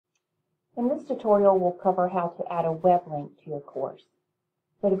In this tutorial, we'll cover how to add a web link to your course.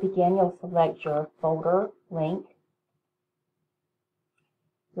 So to begin, you'll select your folder link.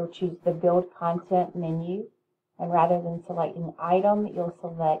 You'll choose the Build Content menu, and rather than selecting Item, you'll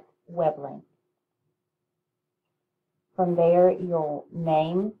select Web Link. From there, you'll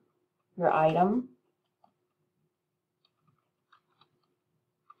name your item.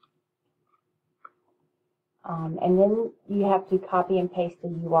 And then you have to copy and paste the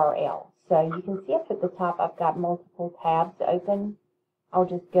URL. So you can see up at the top I've got multiple tabs open. I'll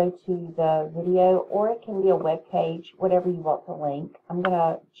just go to the video, or it can be a web page, whatever you want to link. I'm going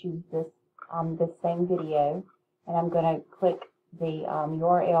to choose this same video, and I'm going to click the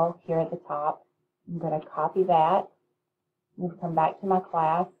URL here at the top. I'm going to copy that. I'm going to come back to my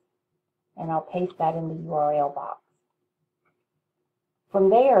class, and I'll paste that in the URL box. From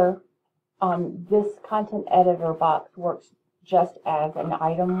there, this content editor box works just as an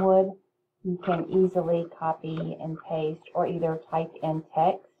item would. You can easily copy and paste or either type in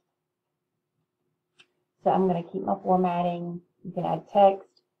text. So I'm going to keep my formatting. You can add text.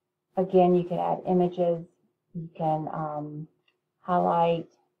 Again, you can add images. You can highlight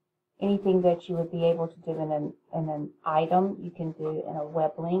anything that you would be able to do in an item. You can do in a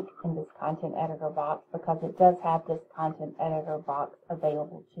web link in this content editor box, because it does have this content editor box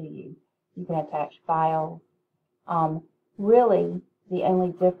available to you. You can attach files. Really, the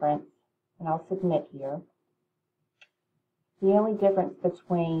only difference, and I'll submit here, the only difference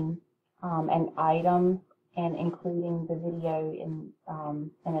between an item and including the video in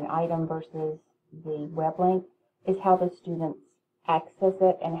an item versus the web link is how the students access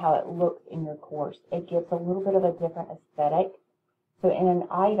it and how it looks in your course. It gives a little bit of a different aesthetic. So in an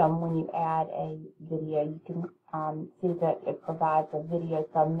item, when you add a video, you can see that it provides a video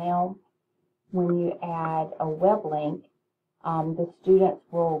thumbnail. When you add a web link, the students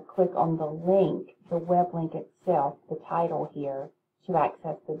will click on the link, the web link itself, the title here, to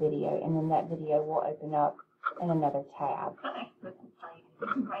access the video, and then that video will open up in another tab.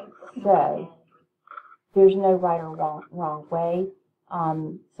 So there's no right or wrong way.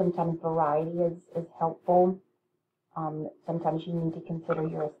 Sometimes variety is helpful. Sometimes you need to consider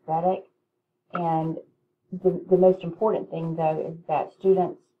your aesthetic. And the most important thing, though, is that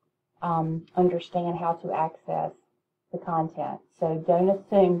students understand how to access the content. So don't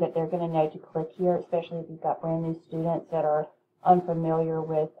assume that they're going to know to click here, especially if you've got brand new students that are unfamiliar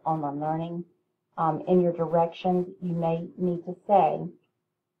with online learning. In your directions, you may need to say,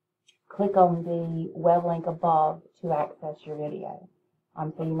 click on the web link above to access your video.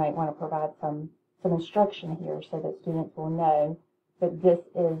 So you might want to provide some instruction here so that students will know that this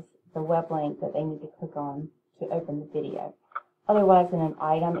is the web link that they need to click on to open the video. Otherwise, in an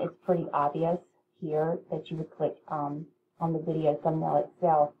item, it's pretty obvious here that you would click on the video thumbnail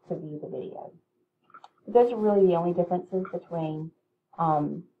itself to view the video. But those are really the only differences between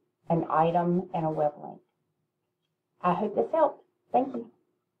an item and a web link. I hope this helped. Thank you.